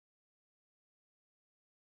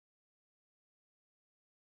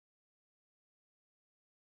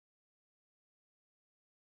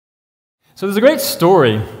So there's a great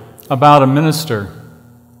story about a minister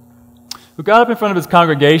who got up in front of his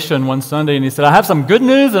congregation one Sunday and he said, I have some good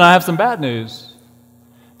news and I have some bad news.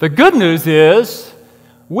 The good news is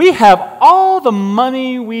we have all the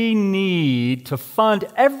money we need to fund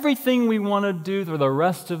everything we want to do for the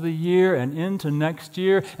rest of the year and into next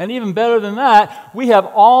year. And even better than that, we have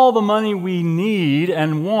all the money we need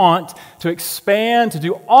and want to expand, to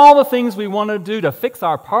do all the things we want to do, to fix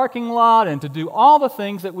our parking lot and to do all the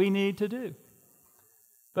things that we need to do.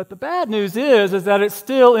 But the bad news is that it's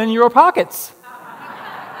still in your pockets.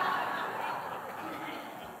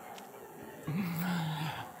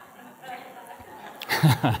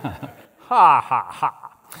 Ha, ha,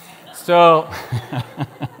 ha. So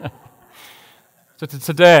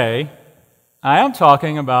today, I am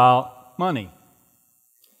talking about money.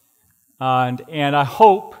 And I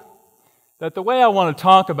hope that the way I want to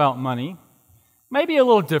talk about money may be a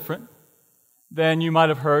little different than you might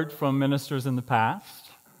have heard from ministers in the past.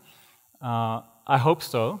 I hope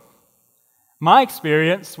so. My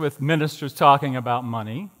experience with ministers talking about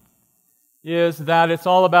money is that it's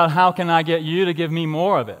all about how can I get you to give me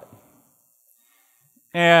more of it.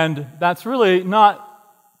 And that's really not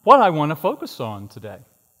what I want to focus on today.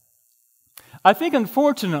 I think,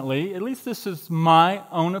 unfortunately, at least this is my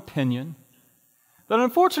own opinion, that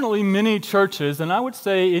unfortunately many churches, and I would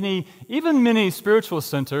say even many spiritual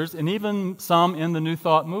centers, and even some in the New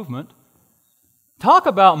Thought movement, talk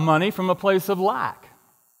about money from a place of lack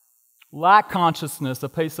consciousness, a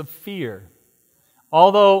place of fear.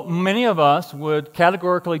 Although many of us would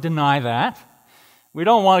categorically deny that, we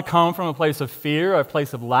don't want to come from a place of fear or a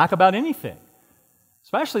place of lack about anything.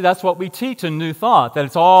 Especially that's what we teach in New Thought, that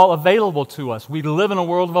it's all available to us. We live in a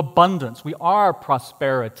world of abundance. We are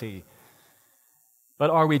prosperity. But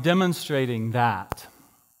are we demonstrating that?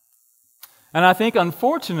 And I think,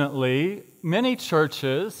 unfortunately, many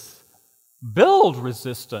churches build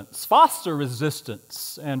resistance, foster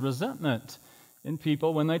resistance and resentment in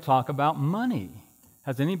people when they talk about money.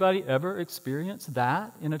 Has anybody ever experienced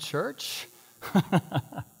that in a church?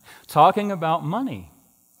 Talking about money.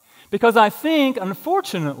 Because I think,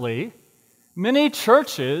 unfortunately, many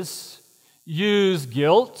churches use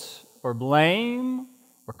guilt or blame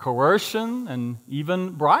or coercion and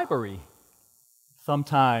even bribery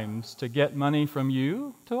sometimes to get money from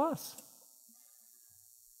you to us.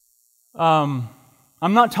 I'm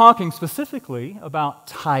not talking specifically about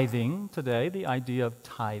tithing today, the idea of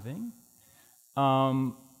tithing.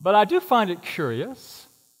 But I do find it curious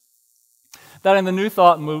that in the New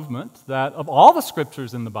Thought movement, that of all the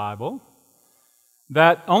scriptures in the Bible,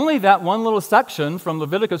 that only that one little section from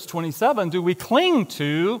Leviticus 27 do we cling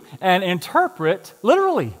to and interpret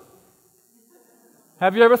literally.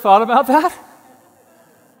 Have you ever thought about that?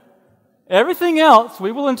 Everything else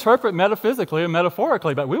we will interpret metaphysically or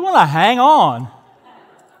metaphorically, but we want to hang on.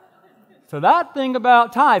 So that thing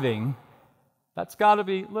about tithing, that's got to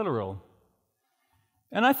be literal.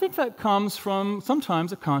 And I think that comes from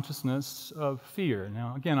sometimes a consciousness of fear.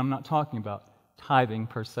 Now, again, I'm not talking about tithing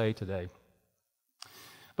per se today.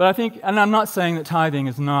 But I think, and I'm not saying that tithing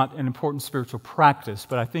is not an important spiritual practice,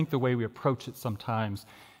 but I think the way we approach it sometimes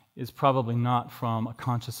is probably not from a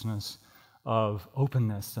consciousness of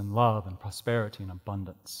openness and love and prosperity and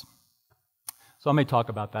abundance. So I may talk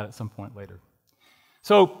about that at some point later.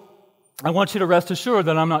 So I want you to rest assured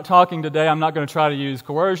that I'm not talking today, I'm not going to try to use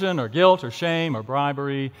coercion or guilt or shame or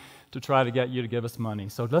bribery to try to get you to give us money.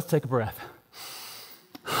 So let's take a breath.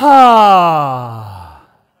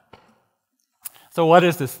 So what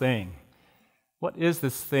is this thing? What is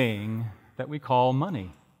this thing that we call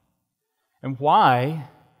money? And why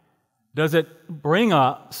does it bring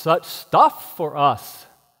up such stuff for us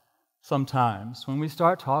sometimes when we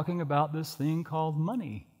start talking about this thing called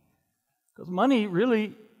money? Because money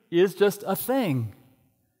really is just a thing.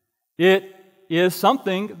 It is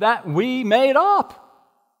something that we made up.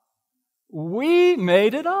 We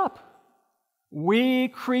made it up. We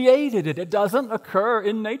created it. It doesn't occur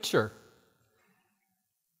in nature.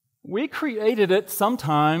 We created it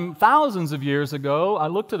sometime thousands of years ago. I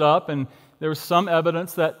looked it up, and there was some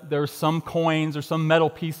evidence that there were some coins or some metal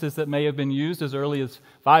pieces that may have been used as early as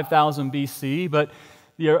 5000 BC, but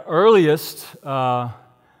the earliest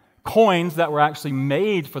coins that were actually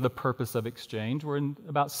made for the purpose of exchange were in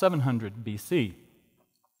about 700 BC.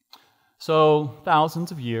 So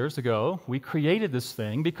thousands of years ago, we created this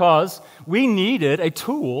thing because we needed a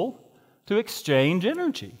tool to exchange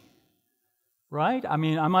energy. Right? I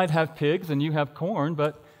mean, I might have pigs and you have corn,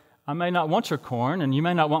 but I may not want your corn and you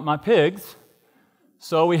may not want my pigs.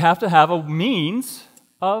 So we have to have a means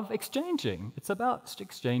of exchanging. It's about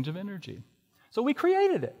exchange of energy. So we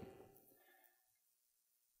created it.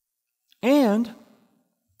 And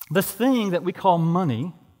this thing that we call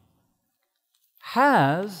money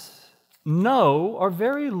has no or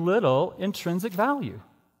very little intrinsic value.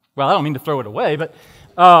 Well, I don't mean to throw it away, but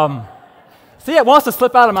see, it wants to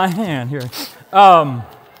slip out of my hand here.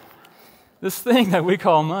 This thing that we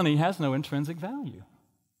call money has no intrinsic value.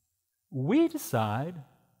 We decide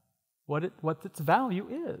what its value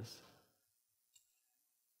is.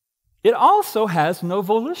 It also has no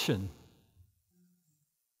volition.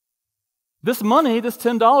 This money, this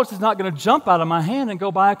 $10, is not going to jump out of my hand and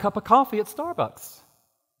go buy a cup of coffee at Starbucks.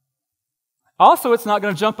 Also, it's not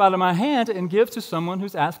going to jump out of my hand and give to someone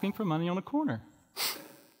who's asking for money on a corner.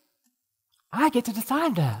 I get to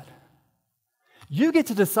decide that. You get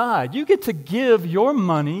to decide. You get to give your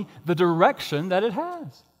money the direction that it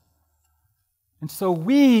has. And so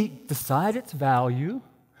we decide its value,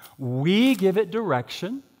 we give it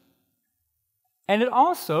direction, and it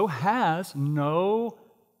also has no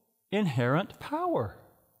inherent power.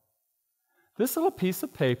 This little piece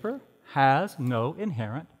of paper has no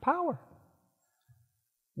inherent power.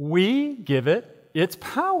 We give it its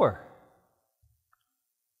power.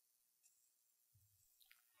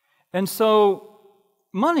 And so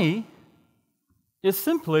money is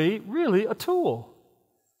simply really a tool.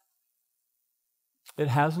 It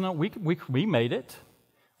has no, we made it.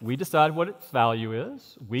 We decide what its value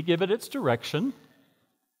is. We give it its direction.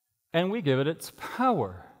 And we give it its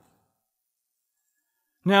power.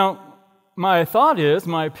 Now, my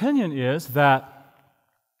opinion is that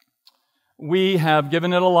we have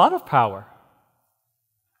given it a lot of power.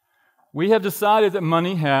 We have decided that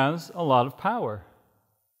money has a lot of power.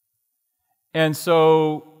 And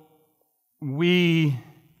so we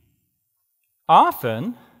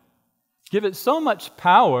often give it so much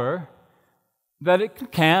power that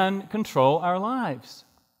it can control our lives.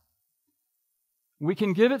 We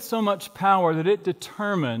can give it so much power that it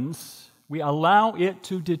determines, we allow it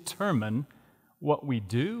to determine what we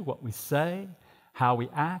do, what we say, how we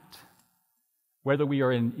act, whether we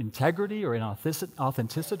are in integrity or in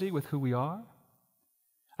authenticity with who we are.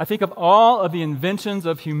 I think of all of the inventions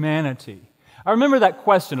of humanity. I remember that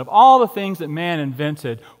question of all the things that man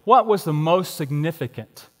invented, what was the most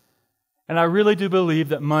significant? And I really do believe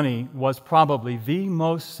that money was probably the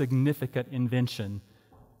most significant invention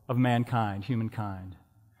of mankind, humankind,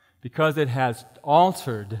 because it has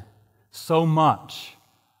altered so much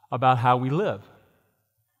about how we live.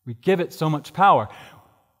 We give it so much power.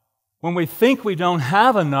 When we think we don't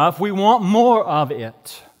have enough, we want more of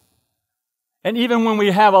it. And even when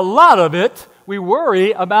we have a lot of it, we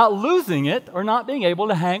worry about losing it or not being able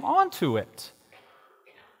to hang on to it.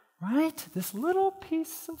 Right? This little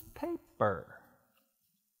piece of paper.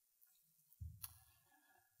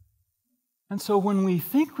 And so when we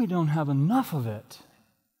think we don't have enough of it,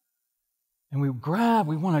 and we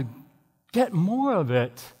want to get more of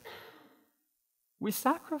it, we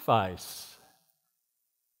sacrifice.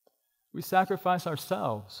 We sacrifice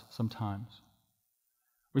ourselves sometimes.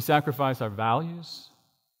 We sacrifice our values.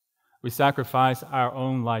 We sacrifice our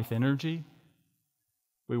own life energy.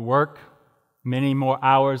 We work many more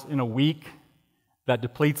hours in a week that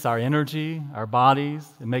depletes our energy, our bodies.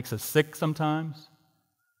 It makes us sick sometimes.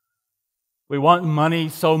 We want money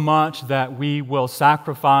so much that we will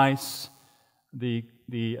sacrifice the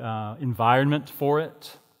environment for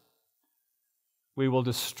it. We will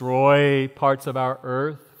destroy parts of our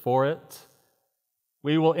earth for it.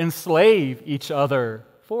 We will enslave each other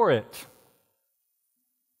for it.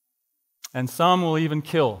 And some will even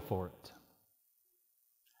kill for it.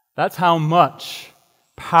 That's how much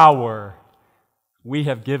power we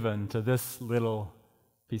have given to this little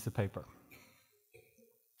piece of paper.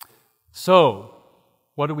 So,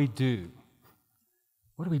 what do we do?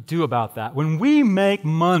 What do we do about that? When we make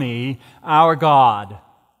money our God,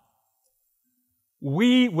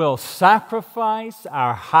 we will sacrifice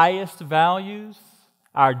our highest values,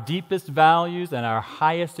 our deepest values, and our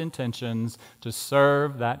highest intentions to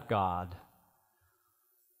serve that God.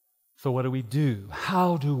 So what do we do?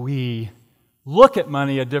 How do we look at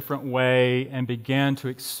money a different way and begin to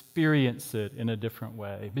experience it in a different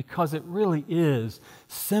way? Because it really is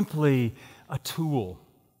simply a tool,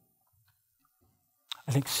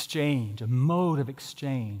 an exchange, a mode of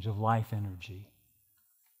exchange of life energy.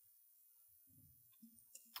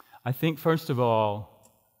 I think, first of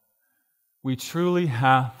all, we truly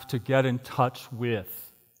have to get in touch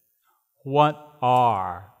with what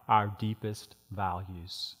are our deepest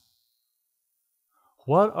values.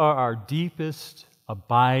 What are our deepest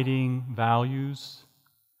abiding values?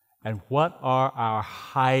 And what are our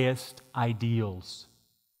highest ideals?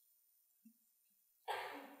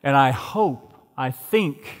 And I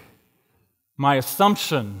think, my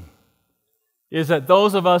assumption is that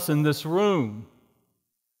those of us in this room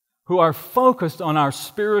who are focused on our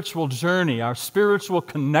spiritual journey, our spiritual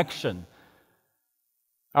connection,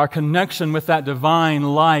 our connection with that divine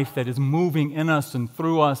life that is moving in us and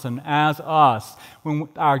through us and as us, when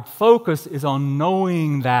our focus is on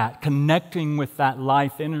knowing that, connecting with that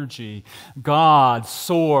life energy, God,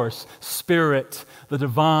 Source, Spirit, the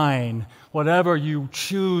divine, whatever you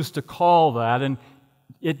choose to call that, and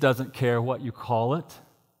it doesn't care what you call it.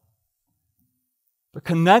 But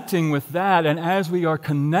connecting with that, and as we are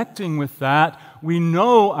connecting with that, we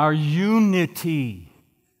know our unity.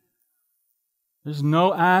 There's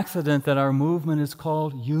no accident that our movement is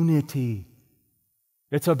called unity.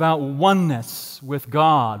 It's about oneness with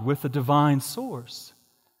God, with the divine source.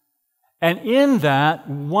 And in that,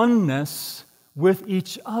 oneness with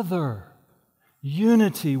each other.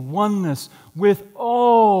 Unity, oneness with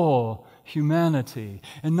all humanity.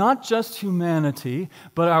 And not just humanity,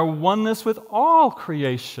 but our oneness with all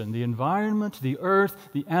creation, the environment, the earth,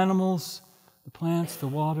 the animals, the plants, the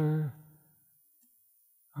water.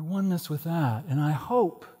 Our oneness with that. And I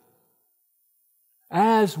hope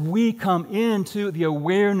as we come into the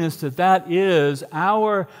awareness that that is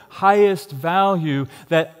our highest value,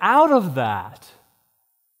 that out of that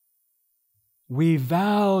we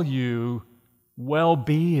value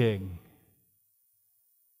well-being,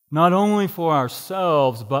 not only for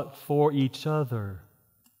ourselves, but for each other.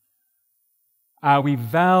 We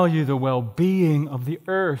value the well-being of the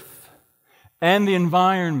earth and the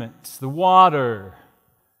environment, the water,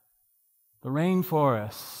 the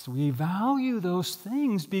rainforests. We value those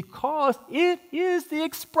things because it is the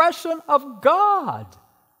expression of God.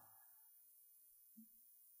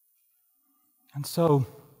 And so,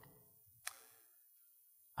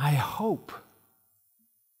 I hope,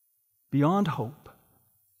 beyond hope,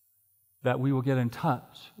 that we will get in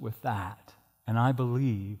touch with that. And I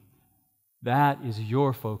believe that is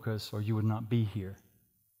your focus, or you would not be here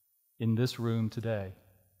in this room today.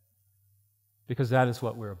 Because that is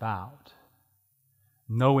what we're about.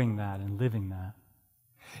 Knowing that and living that.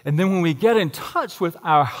 And then when we get in touch with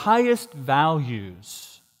our highest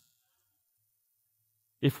values,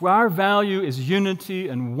 if our value is unity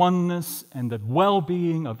and oneness and the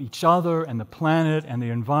well-being of each other and the planet and the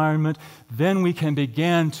environment, then we can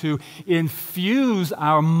begin to infuse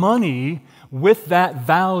our money with that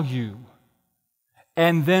value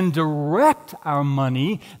and then direct our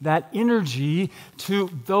money, that energy, to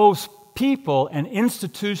those people and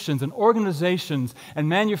institutions and organizations and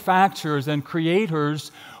manufacturers and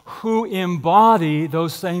creators who embody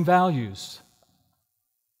those same values.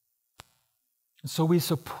 So we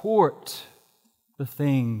support the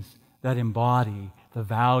things that embody the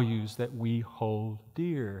values that we hold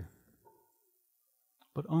dear,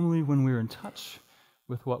 but only when we're in touch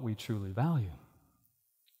with what we truly value.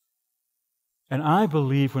 And I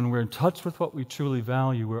believe when we're in touch with what we truly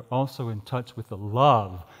value, we're also in touch with the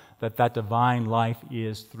love that that divine life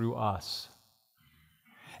is through us.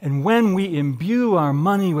 And when we imbue our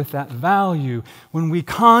money with that value, when we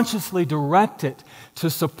consciously direct it to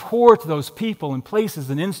support those people and places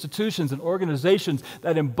and institutions and organizations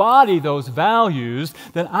that embody those values,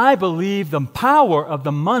 then I believe the power of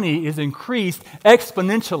the money is increased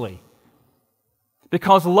exponentially.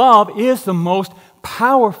 Because love is the most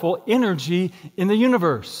powerful energy in the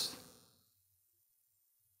universe.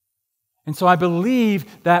 And so I believe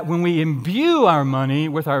that when we imbue our money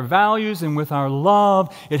with our values and with our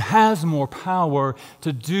love, it has more power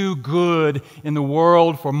to do good in the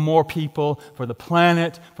world for more people, for the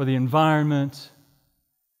planet, for the environment.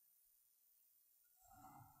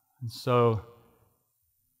 And so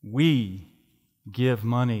we give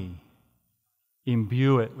money,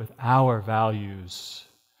 imbue it with our values.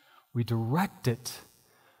 We direct it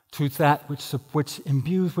to that which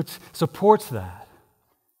imbues, which supports that.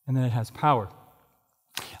 And then it has power.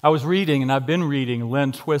 I was reading, and I've been reading,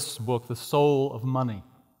 Lynn Twist's book, The Soul of Money.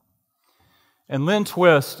 And Lynn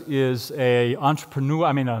Twist is a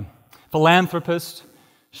philanthropist.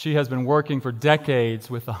 She has been working for decades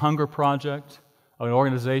with the Hunger Project, an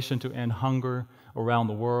organization to end hunger around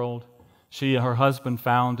the world. She and her husband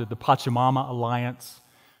founded the Pachamama Alliance,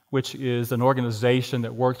 which is an organization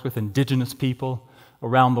that works with indigenous people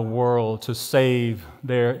around the world to save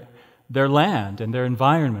their land and their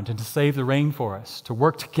environment and to save the rainforest, to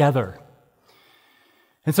work together.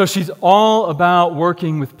 And so she's all about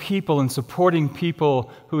working with people and supporting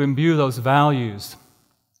people who imbue those values.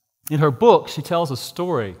 In her book, she tells a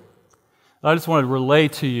story that I just wanted to relay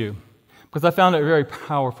to you because I found it very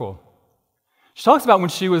powerful. She talks about when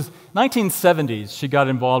she was 1970s, she got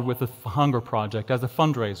involved with the Hunger Project as a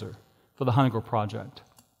fundraiser for the Hunger Project.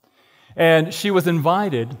 And she was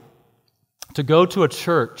invited to go to a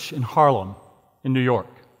church in Harlem, in New York,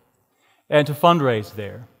 and to fundraise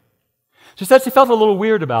there. She said she felt a little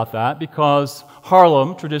weird about that because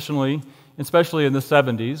Harlem, traditionally, especially in the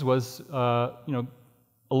 70s, was a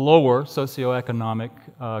lower socioeconomic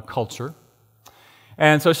culture.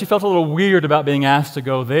 And so she felt a little weird about being asked to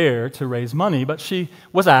go there to raise money, but she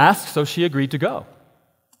was asked, so she agreed to go.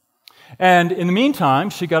 And in the meantime,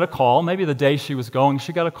 she got a call, maybe the day she was going,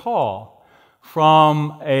 she got a call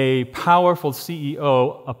from a powerful CEO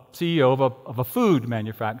of a food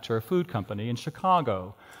manufacturer, a food company in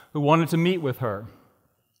Chicago, who wanted to meet with her.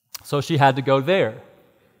 So she had to go there.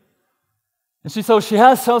 And she tells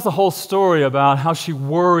the whole story about how she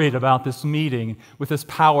worried about this meeting with this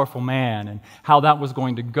powerful man and how that was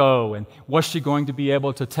going to go, and was she going to be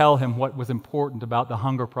able to tell him what was important about the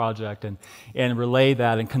Hunger Project and relay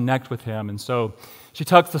that and connect with him. And so she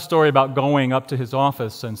tells the story about going up to his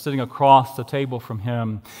office and sitting across the table from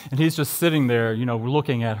him, and he's just sitting there,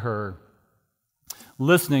 looking at her,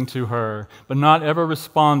 listening to her, but not ever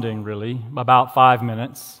responding, really, about 5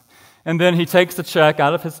 minutes. And then he takes the check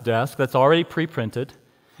out of his desk that's already pre-printed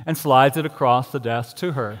and slides it across the desk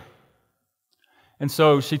to her. And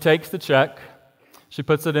so she takes the check, she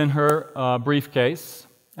puts it in her briefcase,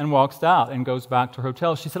 and walks out and goes back to her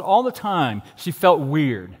hotel. She said all the time she felt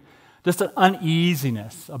weird, just an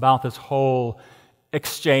uneasiness about this whole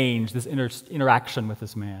exchange, this interaction with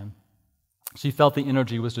this man. She felt the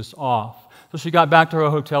energy was just off. So she got back to her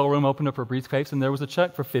hotel room, opened up her briefcase, and there was a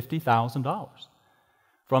check for $50,000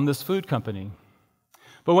 from this food company.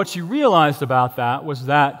 But what she realized about that was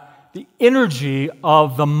that the energy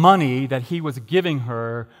of the money that he was giving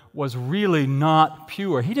her was really not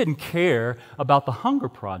pure. He didn't care about the Hunger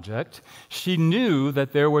Project. She knew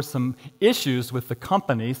that there were some issues with the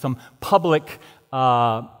company, some public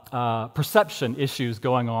perception issues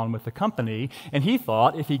going on with the company, and he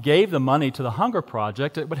thought if he gave the money to the Hunger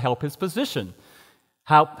Project, it would help his position,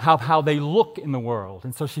 how they look in the world.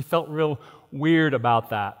 And so she felt real weird about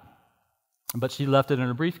that. But she left it in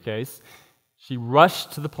her briefcase. She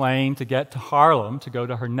rushed to the plane to get to Harlem to go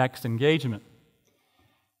to her next engagement.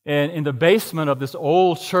 And in the basement of this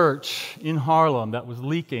old church in Harlem that was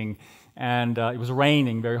leaking, and it was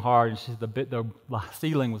raining very hard, and the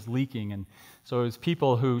ceiling was leaking, and so it was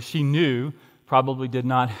people who she knew probably did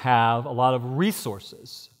not have a lot of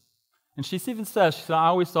resources. And she even says, I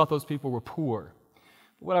always thought those people were poor.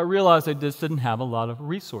 But what I realized, they just didn't have a lot of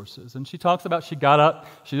resources. And she talks about, she got up,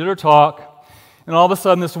 she did her talk, and all of a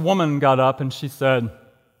sudden this woman got up and she said,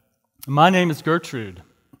 my name is Gertrude,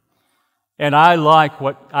 and I like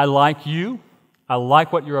you, I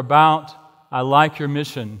like what you're about, I like your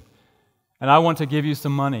mission, and I want to give you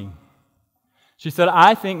some money. She said,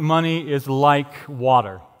 I think money is like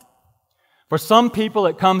water. For some people,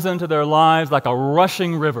 it comes into their lives like a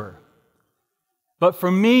rushing river. But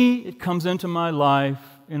for me, it comes into my life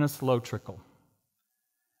in a slow trickle.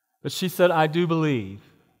 But she said, I do believe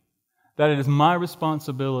that it is my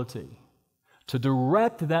responsibility to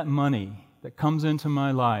direct that money that comes into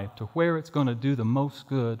my life to where it's going to do the most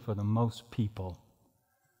good for the most people.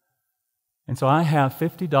 And so I have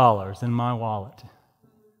 $50 in my wallet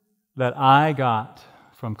that I got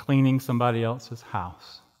from cleaning somebody else's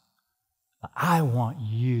house. I want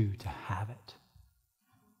you to have it.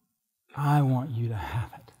 I want you to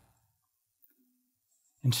have it.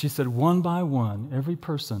 And she said, one by one, every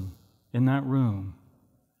person in that room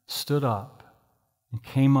stood up and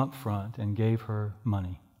came up front and gave her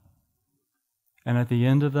money. And at the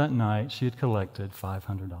end of that night, she had collected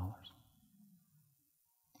 $500.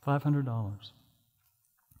 $500.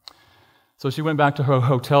 So she went back to her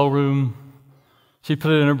hotel room. She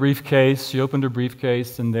put it in her briefcase. She opened her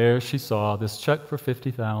briefcase, and there she saw this check for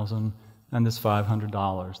 $50,000 and this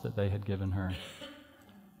 $500 that they had given her.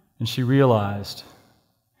 And she realized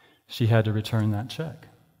she had to return that check,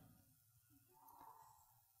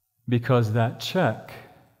 because that check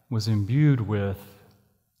was imbued with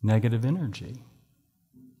negative energy,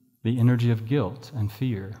 the energy of guilt and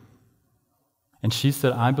fear. And she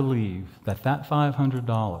said, I believe that that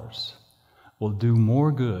 $500 will do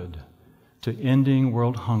more good to ending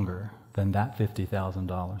world hunger than that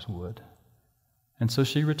 $50,000 would. And so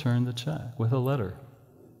she returned the check with a letter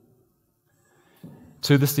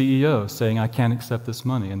to the CEO saying, I can't accept this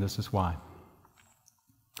money, and this is why.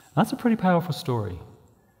 That's a pretty powerful story.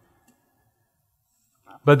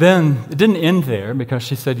 But then it didn't end there, because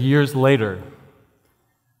she said years later,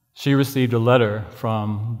 she received a letter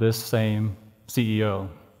from this same CEO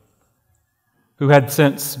who had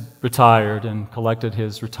since retired and collected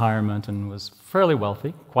his retirement and was fairly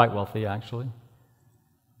wealthy, quite wealthy actually.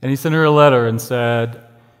 And he sent her a letter and said,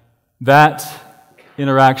 that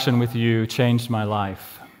interaction with you changed my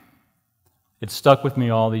life. It stuck with me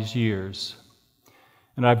all these years.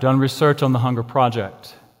 And I've done research on the Hunger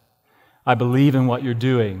Project. I believe in what you're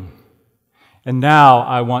doing. And now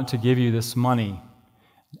I want to give you this money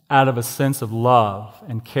out of a sense of love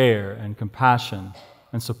and care and compassion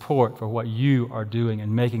and support for what you are doing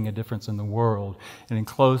and making a difference in the world. And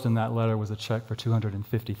enclosed in that letter was a check for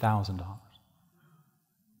 $250,000.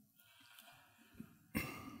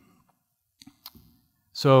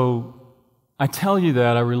 So I tell you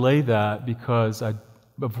that, I relay that because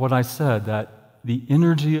of what I said, that the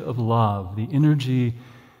energy of love, the energy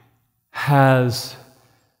has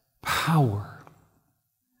power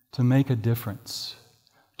to make a difference,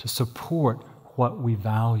 to support what we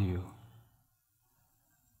value.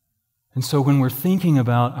 And so when we're thinking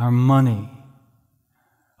about our money,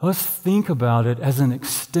 let's think about it as an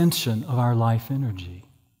extension of our life energy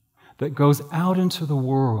that goes out into the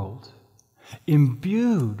world,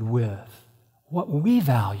 imbued with what we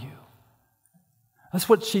value. That's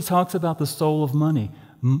what she talks about, the soul of money.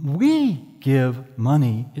 We give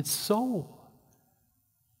money its soul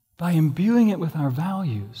by imbuing it with our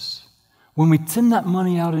values. When we send that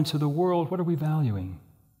money out into the world, what are we valuing?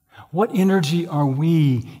 What energy are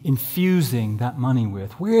we infusing that money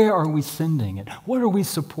with? Where are we sending it? What are we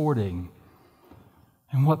supporting?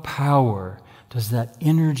 And what power does that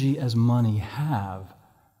energy as money have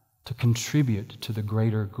to contribute to the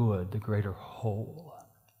greater good, the greater whole?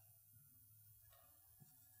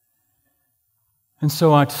 And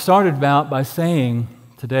so I started out by saying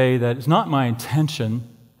today that it's not my intention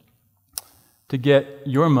to get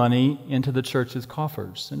your money into the church's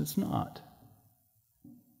coffers, and it's not.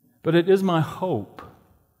 But it is my hope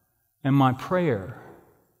and my prayer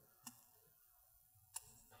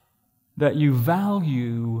that you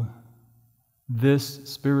value this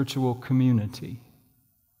spiritual community,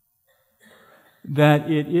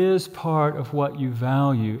 that it is part of what you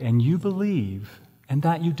value and you believe, and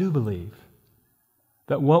that you do believe,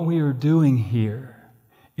 that what we are doing here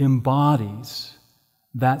embodies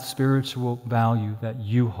that spiritual value that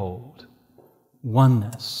you hold: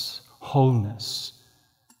 oneness, wholeness,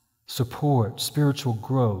 support, spiritual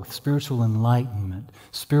growth, spiritual enlightenment,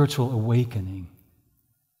 spiritual awakening.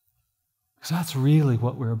 Because that's really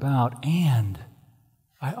what we're about. And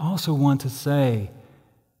I also want to say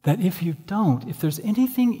that if you don't, if there's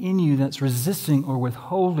anything in you that's resisting or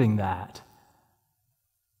withholding that,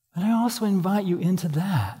 then I also invite you into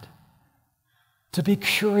that, to be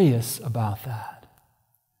curious about that,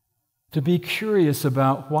 to be curious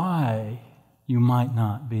about why you might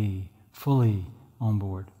not be fully on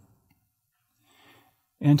board,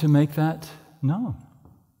 and to make that known.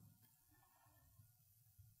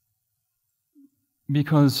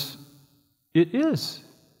 Because it is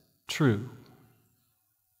true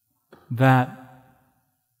that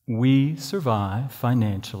we survive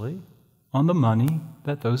financially on the money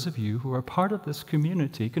that those of you who are part of this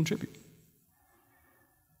community contribute.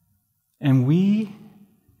 And we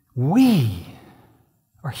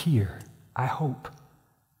are here, I hope,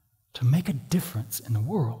 to make a difference in the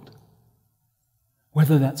world.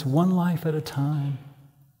 Whether that's one life at a time,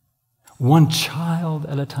 one child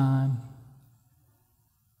at a time.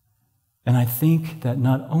 And I think that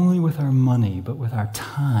not only with our money, but with our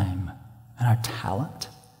time and our talent.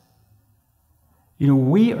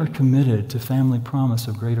 We are committed to Family Promise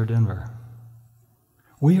of Greater Denver.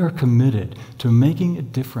 We are committed to making a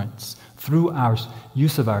difference through our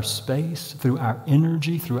use of our space, through our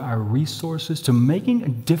energy, through our resources, to making a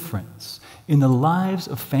difference in the lives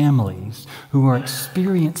of families who are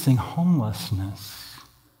experiencing homelessness.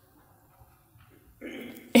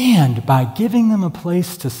 And by giving them a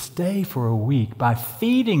place to stay for a week, by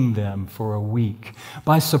feeding them for a week,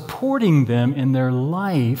 by supporting them in their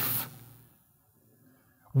life,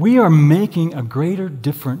 we are making a greater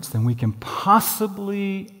difference than we can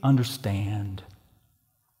possibly understand.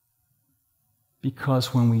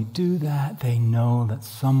 Because when we do that, they know that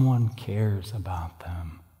someone cares about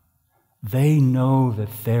them. They know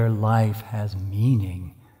that their life has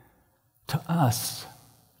meaning to us.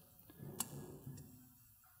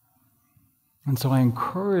 And so I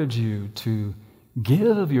encourage you to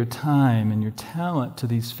give of your time and your talent to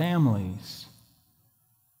these families,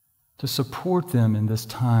 to support them in this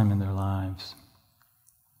time in their lives.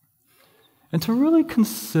 And to really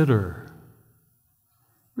consider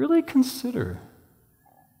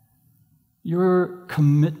your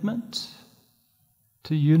commitment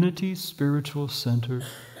to Unity Spiritual Center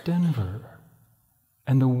Denver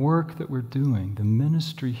and the work that we're doing, the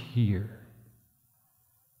ministry here.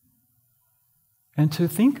 And to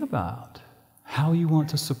think about how you want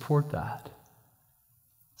to support that.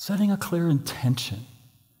 Setting a clear intention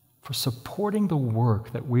for supporting the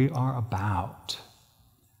work that we are about.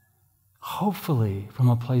 Hopefully from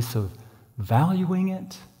a place of valuing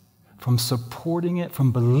it, from supporting it,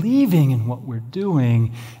 from believing in what we're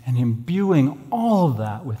doing, and imbuing all of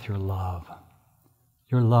that with your love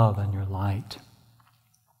and your light.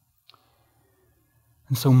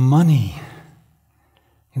 And so money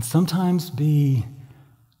can sometimes be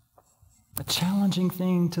a challenging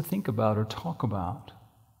thing to think about or talk about.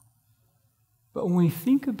 But when we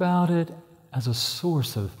think about it as a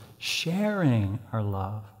source of sharing our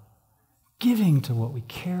love, giving to what we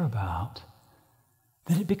care about,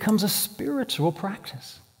 then it becomes a spiritual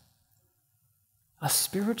practice. A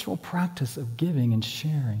spiritual practice of giving and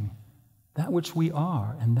sharing that which we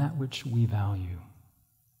are and that which we value.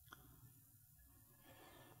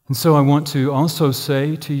 And so I want to also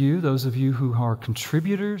say to you, those of you who are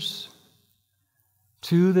contributors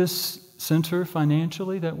to this center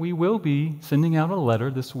financially, that we will be sending out a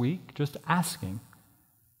letter this week just asking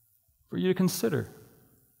for you to consider,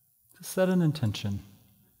 to set an intention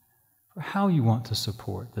for how you want to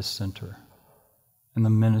support this center and the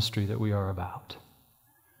ministry that we are about.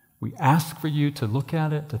 We ask for you to look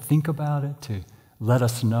at it, to think about it, to let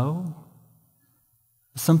us know.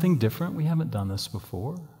 Something different, we haven't done this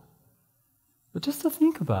before. But just to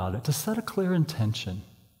think about it, to set a clear intention.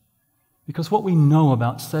 Because what we know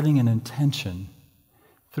about setting an intention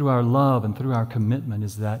through our love and through our commitment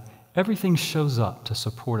is that everything shows up to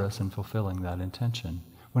support us in fulfilling that intention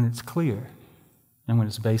when it's clear and when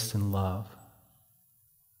it's based in love.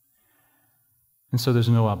 And so there's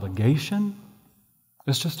no obligation,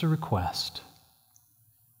 it's just a request.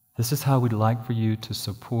 This is how we'd like for you to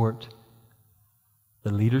support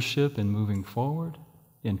the leadership in moving forward,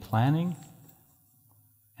 in planning.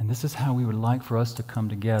 And this is how we would like for us to come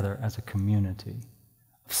together as a community,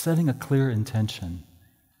 of setting a clear intention,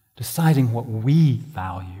 deciding what we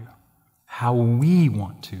value, how we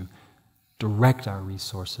want to direct our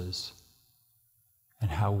resources, and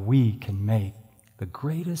how we can make the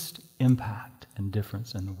greatest impact and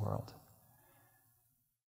difference in the world.